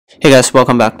Hey guys,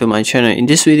 welcome back to my channel. In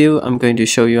this video, I'm going to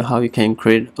show you how you can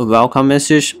create a welcome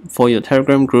message for your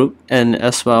Telegram group and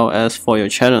as well as for your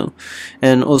channel,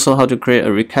 and also how to create a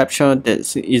reCAPTCHA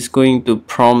that is going to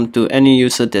prompt to any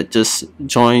user that just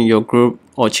joined your group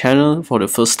or channel for the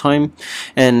first time.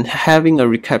 And having a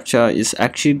reCAPTCHA is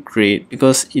actually great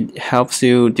because it helps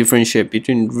you differentiate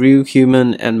between real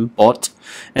human and bot,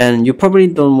 and you probably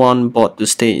don't want bot to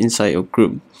stay inside your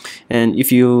group. And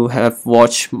if you have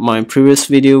watched my previous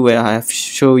video where I have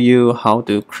shown you how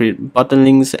to create button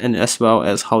links and as well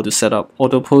as how to set up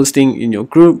auto posting in your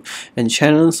group and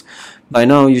channels, by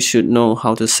now you should know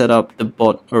how to set up the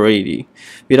bot already.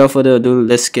 Without further ado,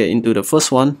 let's get into the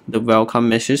first one, the welcome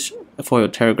message for your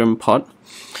Telegram bot.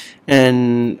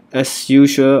 And as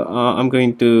usual, I'm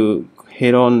going to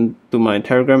head on to my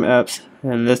Telegram apps,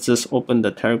 and let's just open the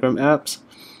Telegram apps,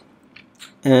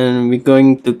 and we're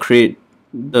going to create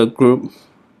the group,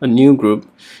 a new group,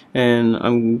 and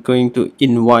I'm going to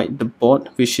invite the bot,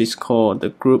 which is called the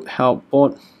group help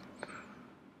bot.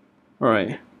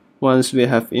 Alright, once we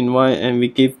have invite and we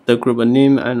give the group a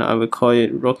name, and I will call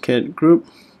it rocket group.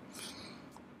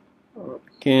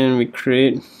 Again, we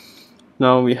create.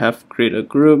 Now we have created a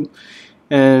group,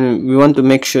 and we want to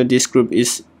make sure this group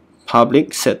is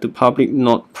public, set to public,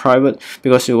 not private,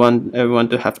 because we want everyone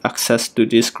to have access to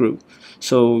this group.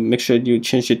 So make sure you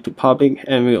change it to public,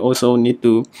 and we also need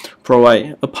to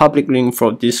provide a public link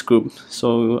for this group.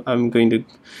 So I'm going to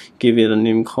give it a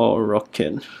name called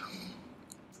rocket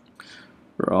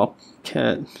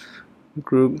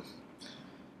group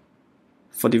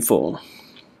 44.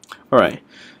 Alright,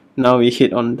 now we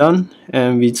hit on done,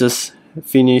 and we just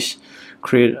finish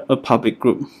create a public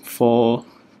group for,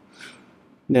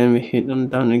 then we hit on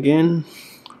done again.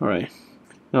 Alright,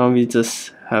 now we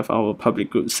just have our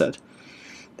public group set.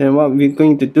 Then what we're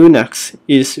going to do next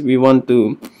is we want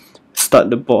to start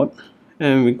the bot,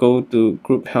 and we go to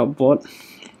group help bot,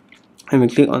 and we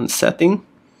click on setting,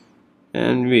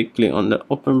 and we click on the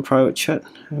open private chat,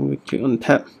 and we click on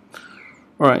tab.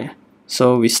 Alright,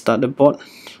 so we start the bot.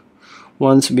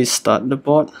 Once we start the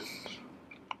bot,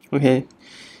 okay,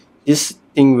 this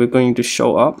thing we're going to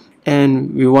show up,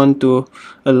 and we want to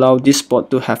allow this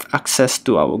bot to have access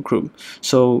to our group.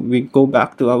 So we go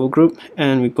back to our group,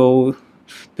 and we go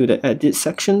to the edit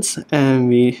sections, and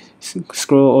we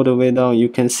scroll all the way down. You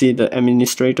can see the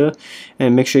administrator,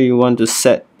 and make sure you want to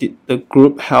set the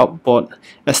group help bot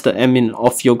as the admin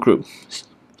of your group.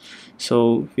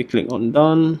 So we click on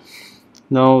done.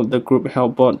 Now the group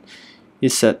help bot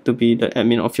is set to be the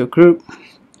admin of your group,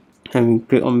 and we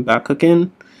click on back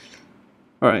again.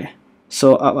 Alright,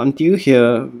 so up until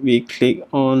here we click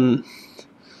on,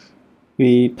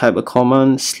 we type a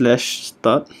command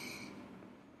 /start.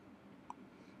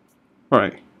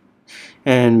 Alright,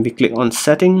 and we click on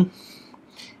setting,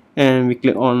 and we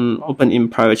click on open in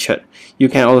private chat. You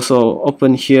can also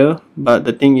open here, but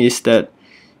the thing is that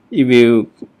it will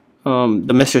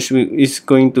the message is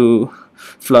going to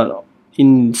flood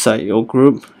inside your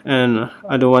group, and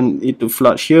I don't want it to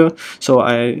flood here, so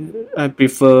I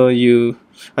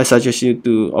suggest you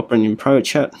to open in private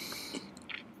chat.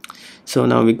 So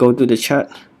now we go to the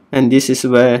chat, and this is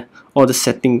where all the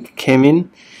settings came in.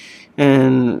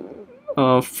 And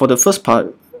for the first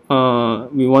part,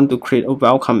 we want to create a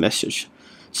welcome message.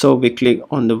 So we click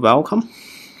on the welcome,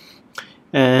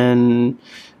 and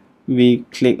we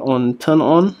click on turn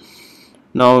on.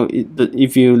 Now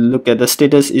if you look at the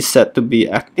status, is set to be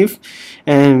active,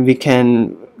 and we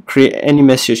can create any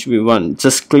message we want.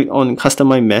 Just click on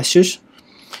customize message,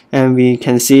 and we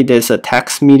can see there's a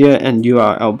text, media, and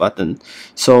URL button.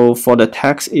 So for the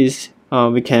text is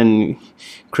we can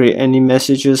create any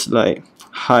messages like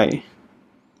hi,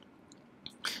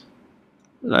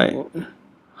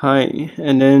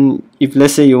 and then if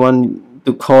let's say you want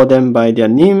to call them by their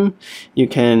name, you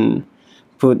can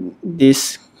put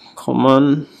this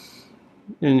command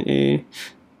in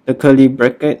the curly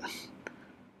bracket,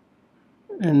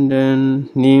 and then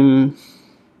name,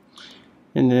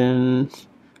 and then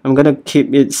I'm gonna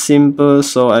keep it simple,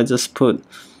 so I just put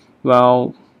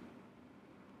welcome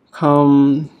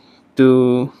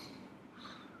to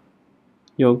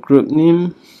your group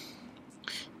name,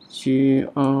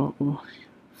 GRO.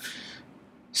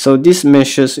 So this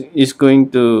message is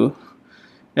going to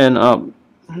end up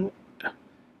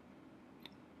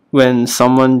when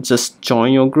someone just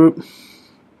join your group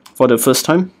for the first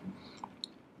time.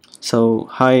 So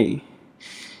hi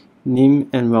name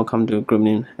and welcome to group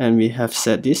name, and we have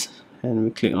set this, and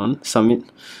we click on submit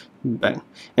back.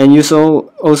 And you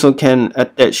also can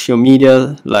attach your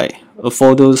media like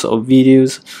photos or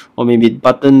videos or maybe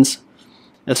buttons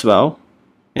as well.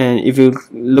 And if you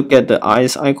look at the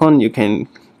eyes icon, you can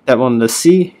tap on the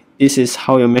C, this is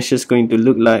how your message is going to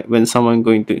look like when someone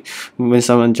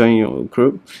join your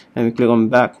group. And we click on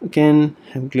back again,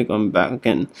 and click on back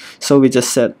again. So we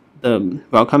just set the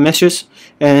welcome message,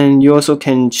 and you also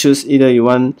can choose either you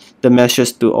want the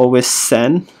message to always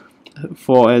send.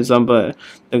 For example,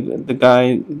 the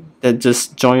guy that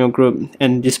just joined your group,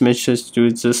 and this message you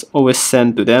just always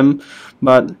send to them.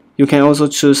 But you can also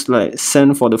choose like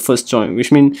send for the first join,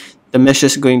 which means the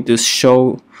message is going to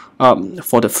show up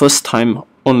for the first time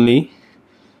only.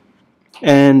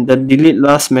 And the delete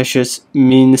last message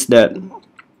means that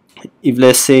if,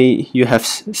 let's say, you have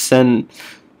sent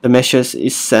the message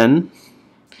is sent,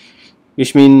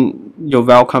 which means your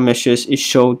welcome message is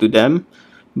shown to them,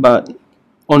 but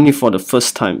only for the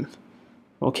first time,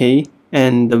 okay,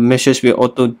 and the message will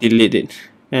auto delete it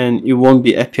and it won't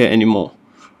be appear anymore.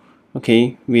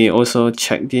 Okay, we also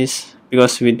check this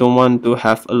because we don't want to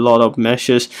have a lot of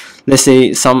messages. Let's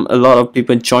say a lot of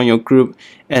people join your group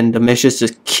and the messages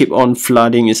just keep on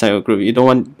flooding inside your group. You don't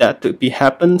want that to be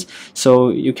happen, so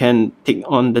you can tick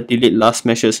on the delete last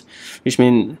message, which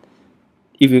means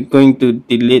if you're going to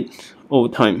delete all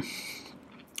the time,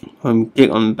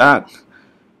 click on back.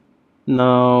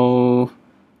 Now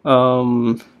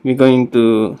we're going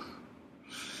to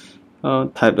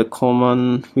type the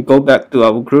command. We go back to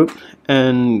our group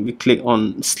and we click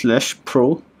on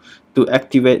 /pro to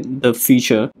activate the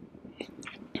feature.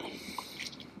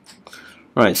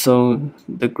 Right, so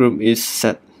the group is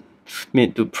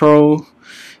made to pro,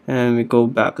 and we go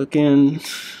back again.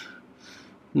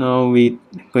 Now we're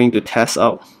going to test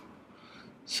out.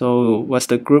 So what's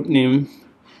the group name?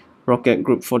 Rocket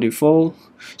Group 44.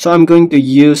 So I'm going to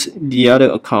use the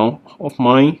other account of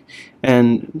mine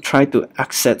and try to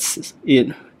access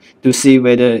it to see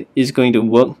whether it's going to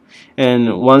work.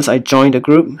 And once I join the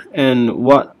group, and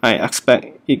what I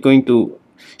expect it going to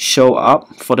show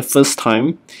up for the first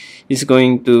time is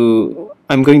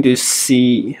I'm going to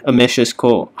see a message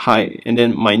called hi, and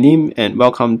then my name and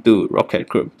welcome to Rocket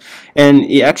Group. And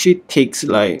it actually takes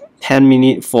like 10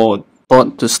 minutes for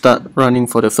bot to start running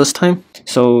for the first time.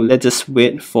 So let's just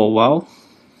wait for a while.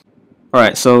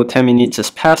 Alright, so 10 minutes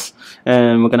just passed,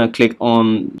 and we're gonna click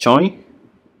on join.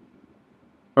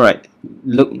 Alright,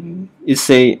 look, it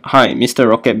say hi Mr.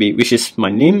 Rocket B, which is my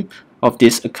name of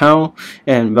this account,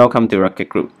 and welcome to Rocket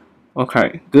Group.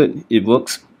 Okay, good, it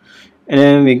works. And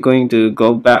then we're going to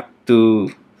go back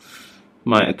to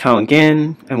my account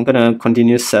again. I'm gonna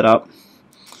continue setup.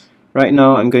 Right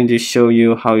now I'm going to show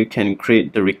you how you can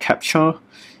create the Recaptcha,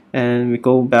 and we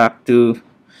go back to,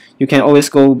 you can always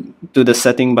go to the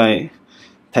setting by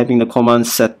typing the command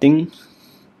setting,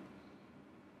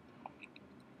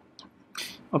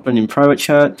 open in private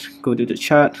chat, go to the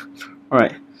chat.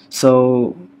 Alright,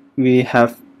 so we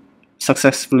have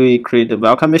successfully created the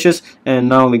welcome message, and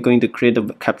now we're going to create the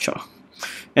captcha.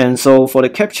 And so for the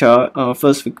captcha,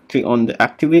 first we click on the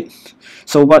activate.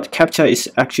 So what captcha is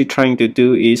actually trying to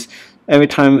do is every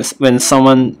time when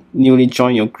someone newly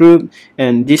join your group,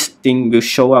 and this thing will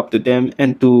show up to them,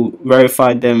 and to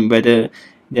verify them whether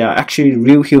they are actually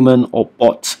real human or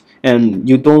bots. And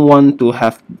you don't want to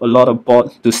have a lot of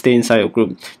bots to stay inside your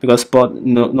group, because bot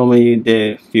normally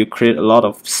they will create a lot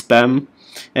of spam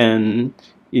and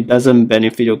it doesn't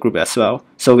benefit your group as well.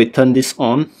 So we turn this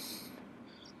on,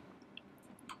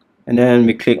 and then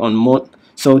we click on mode.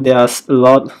 So there are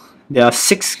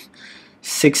six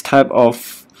type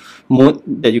of mode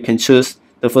that you can choose.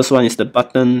 The first one is the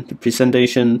button, the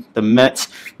presentation, the maths,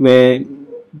 where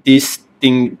this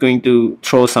thing going to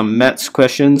throw some maths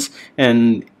questions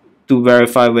and to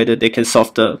verify whether they can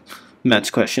solve the maths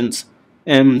questions.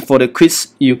 And for the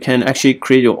quiz, you can actually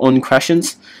create your own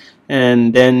questions,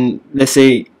 and then let's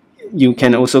say you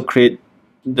can also create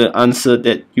the answer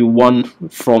that you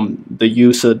want from the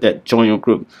user that joined your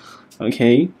group.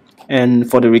 Okay, and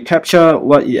for the Recaptcha,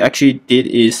 what it actually did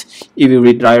is it will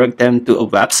redirect them to a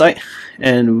website,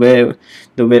 and where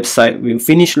the website will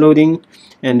finish loading,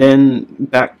 and then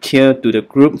back here to the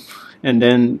group, and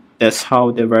then that's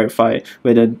how they verify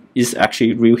whether it's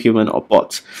actually real human or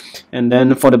bot. And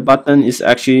then for the button, it's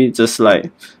actually just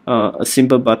like a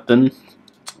simple button.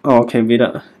 Okay,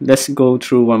 let's go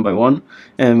through one by one,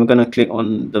 and we're gonna click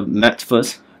on the math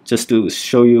first, just to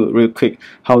show you real quick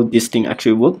how this thing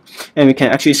actually works. And we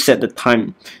can actually set the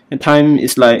time, and time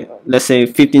is like, let's say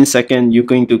 15 seconds, you're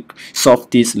going to solve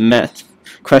these math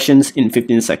questions in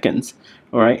 15 seconds.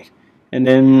 Alright, and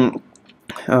then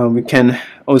we can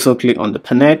also click on the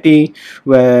penalty,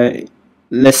 where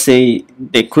let's say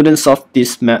they couldn't solve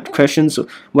these math questions, so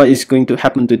what is going to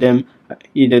happen to them?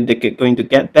 Either they're going to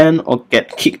get banned or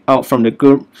get kicked out from the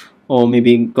group, or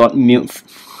maybe got mute.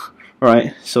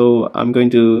 Alright, so I'm going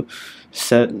to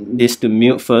set this to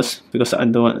mute first, because I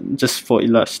don't want, just for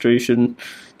illustration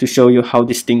to show you how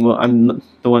this thing works. I'm not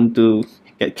the one to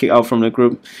get kicked out from the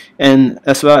group. And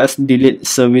as well as delete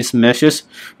service meshes,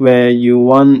 where you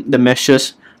want the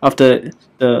meshes after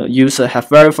the user have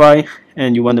verified,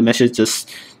 and you want the message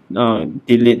just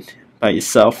delete by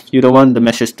itself. You don't want the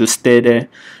message to stay there,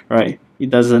 right? It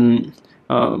doesn't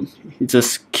it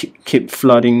just keep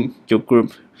flooding your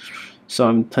group. So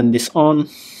I'm turn this on.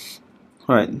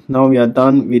 Alright, now we are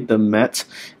done with the math,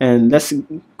 and let's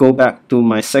go back to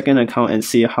my second account and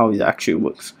see how it actually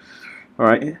works.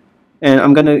 Alright, and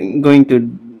I'm going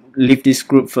to leave this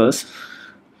group first,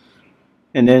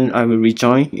 and then I will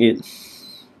rejoin it,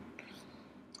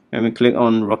 and we click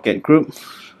on Rocket Group.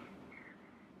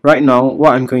 Right now,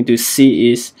 what I'm going to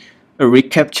see is a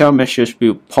Recaptcha message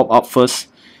will pop up first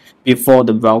before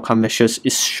the welcome message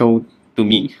is shown to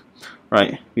me.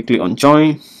 Right, we click on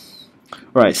Join.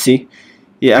 Right, see,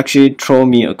 it actually throw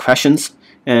me a questions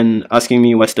and asking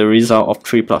me what's the result of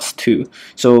 3 plus 2.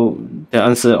 So the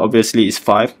answer obviously is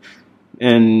 5,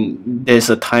 and there's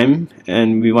a time,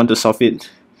 and we want to solve it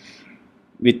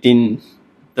within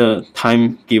the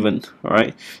time given.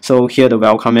 Alright, so here the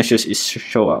welcome message is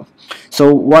show up.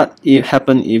 So what if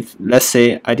happen if, let's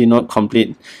say, I did not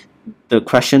complete the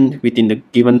question within the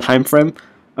given time frame?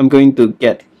 I'm going to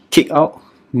get kicked out,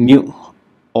 mute,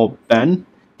 or banned,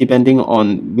 depending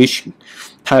on which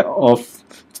type of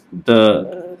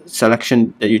the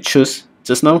selection that you choose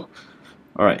just now.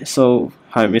 Alright, so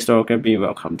hi Mr. Rocket B,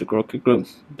 welcome to Rocket Group.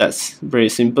 That's very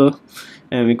simple.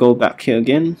 And we go back here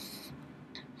again,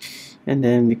 and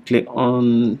then we click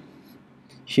on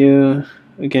here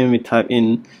again. We type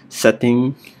in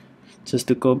setting, just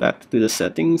to go back to the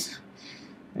settings,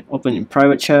 and open in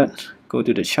private chat, go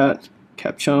to the chat,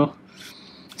 capture.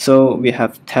 So we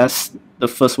have test the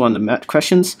first one, the math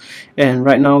questions, and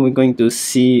right now we're going to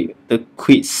see the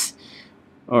quiz.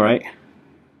 Alright,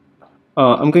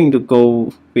 I'm going to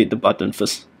go with the button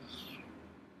first.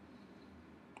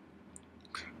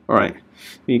 Alright,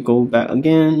 we go back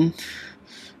again,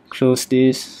 close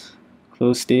this,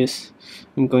 close this.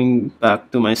 I'm going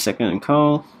back to my second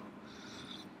account.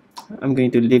 I'm going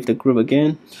to leave the group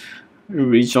again,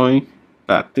 rejoin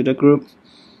back to the group.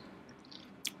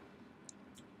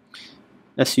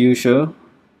 As usual,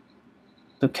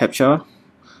 the captcha.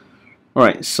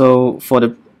 Alright, so for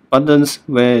the buttons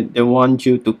where they want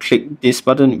you to click this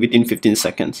button within 15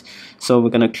 seconds, so we're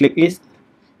gonna click it,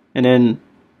 and then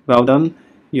well done,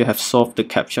 you have solved the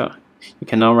captcha. You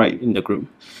can now write in the group.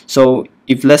 So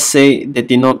if, let's say, they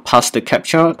did not pass the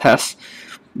captcha test,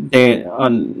 they are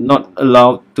not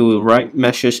allowed to write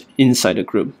message inside the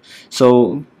group.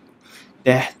 So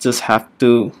they just have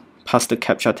to pass the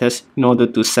captcha test in order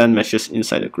to send messages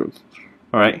inside the group.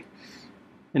 Alright,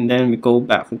 and then we go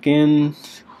back again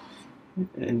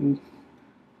and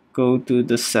go to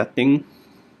the setting,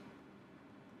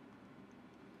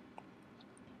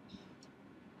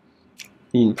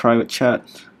 in private chat,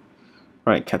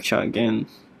 right, captcha again,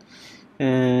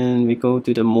 and we go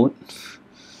to the mode.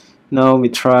 Now we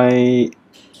try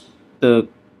the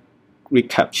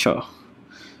recaptcha.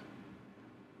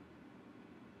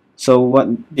 So what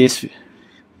this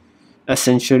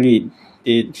essentially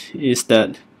did is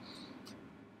that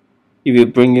it will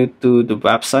bring you to the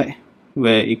website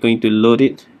where you're going to load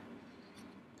it.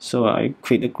 So I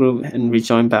quit the group and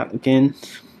rejoin back again.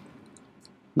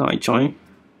 Now I join.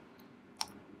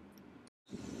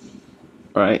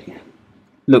 Alright,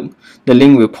 look, the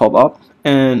link will pop up,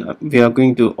 and we are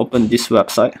going to open this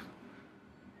website,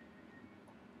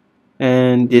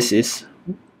 and this is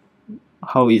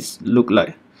how it look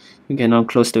like. You can now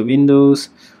close the windows.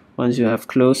 Once you have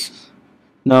closed,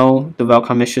 now the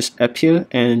welcome message appear,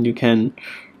 and you can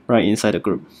write inside the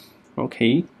group.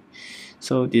 Okay,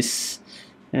 so this,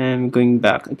 and going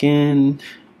back again,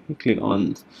 you click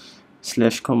on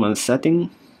 /command setting,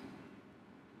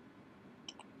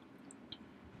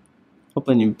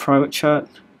 open in private chat,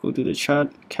 go to the chat,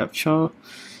 capture,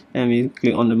 and we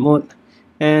click on the mode.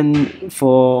 And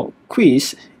for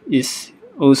quiz is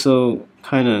also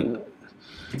kind of,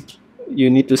 you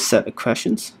need to set the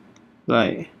questions,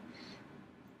 like,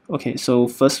 okay, so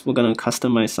first we're gonna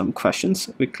customize some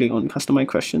questions. We click on customize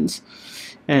questions,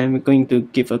 and we're going to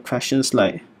give a questions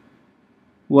like,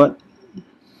 what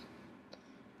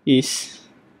is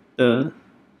the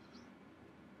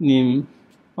name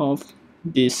of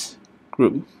this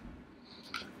group?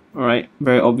 Alright,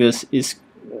 very obvious, is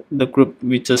the group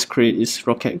we just created is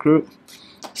Rocket Group.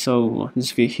 So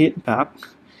once we hit back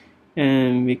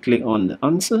and we click on the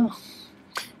answer,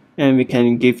 and we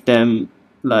can give them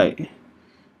like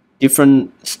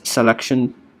different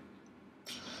selection,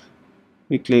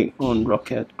 we click on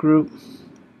rocket group,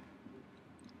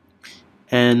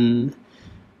 and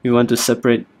we want to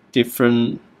separate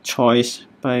different choice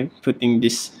by putting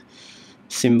these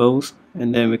symbols,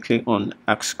 and then we click on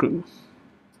X group,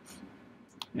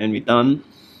 and we're done.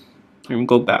 And we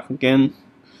go back again,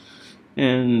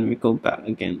 and we go back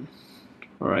again.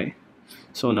 Alright,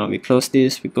 so now we close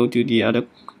this, we go to the other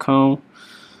account.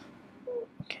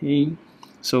 Okay,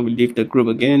 so we leave the group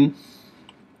again,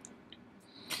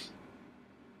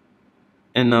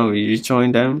 and now we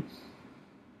rejoin them.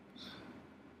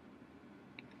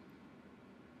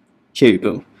 Here you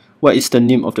go. What is the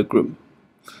name of the group?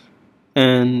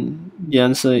 And the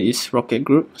answer is rocket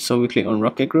group, so we click on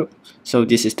rocket group. So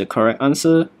this is the correct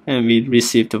answer, and we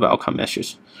receive the welcome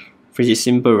message. Pretty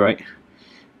simple, right?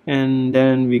 And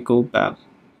then we go back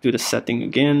to the setting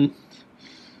again.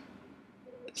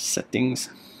 Settings,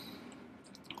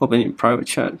 open in private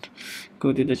chat,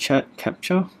 go to the chat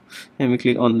captcha, and we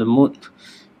click on the mode.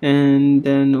 And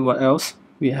then what else?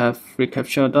 We have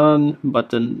Recaptcha done,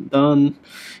 button done,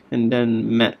 and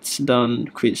then maths done,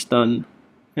 quiz done,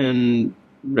 and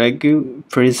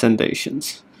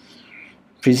presentations.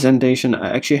 Presentation,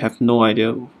 I actually have no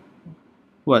idea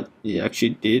what it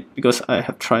actually did, because I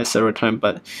have tried several times,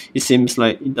 but it seems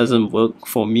like it doesn't work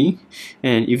for me.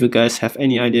 And if you guys have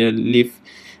any idea, leave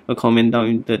a comment down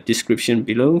in the description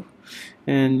below.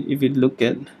 And if you look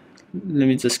at, let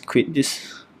me just quit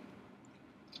this.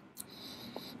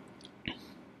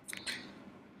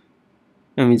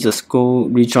 And we just go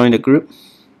rejoin the group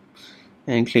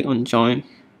and click on join,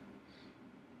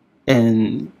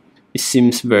 and it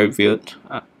seems very weird.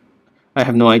 I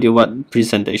have no idea what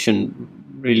presentation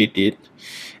really did.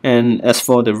 And as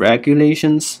for the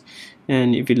regulations,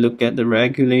 and if you look at the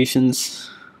regulations,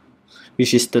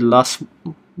 which is the last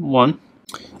one.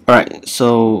 Alright,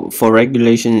 so for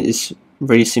regulation it's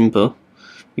very simple.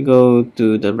 We go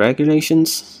to the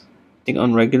regulations, click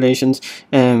on regulations,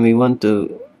 and we want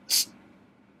to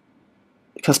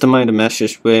customize the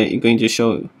message where it's going to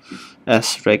show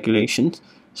as regulations.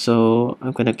 So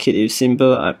I'm gonna keep it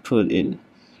simple. I put in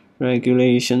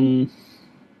regulation,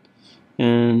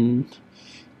 and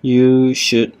you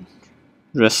should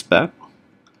respect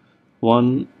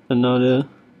one another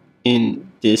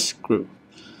in this group.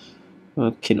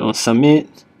 We'll click on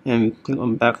submit, and we click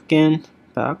on back again,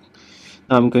 back.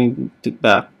 Now I'm going to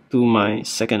back to my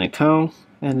second account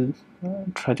and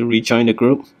try to rejoin the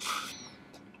group,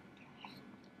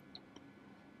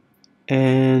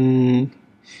 and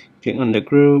click on the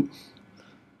group,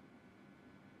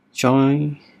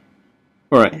 join.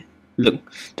 Alright, look,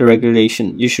 the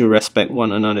regulation, you should respect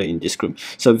one another in this group.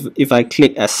 So if I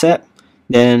click accept,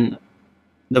 then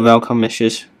the welcome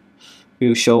message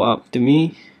will show up to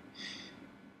me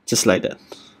just like that.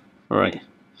 Alright,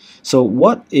 so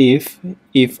what if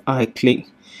I click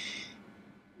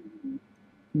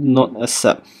not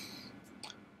accept?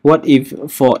 What if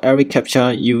for every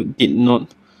captcha you did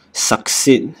not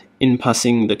succeed in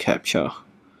passing the captcha?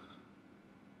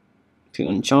 Click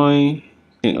on join,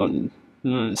 click on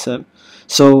accept.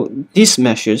 So this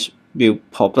message will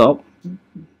pop up.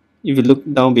 If you look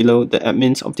down below, the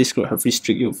admins of this group have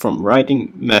restricted you from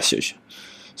writing message.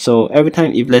 So every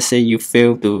time, if let's say you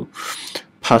fail to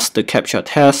pass the captcha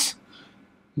test,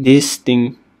 this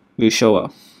thing will show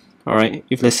up. Alright,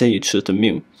 if let's say you choose the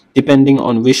mute, depending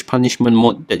on which punishment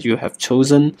mode that you have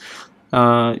chosen,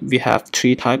 we have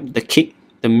three types: the kick,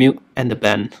 the mute, and the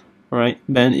ban. Alright,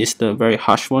 ban is the very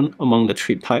harsh one among the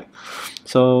three types.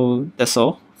 So that's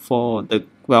all for the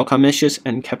welcome message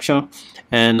and captcha,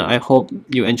 and I hope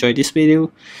you enjoyed this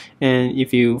video. And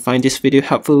if you find this video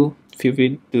helpful, feel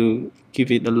free to give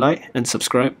it a like and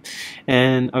subscribe,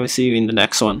 and I will see you in the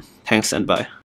next one. Thanks and bye.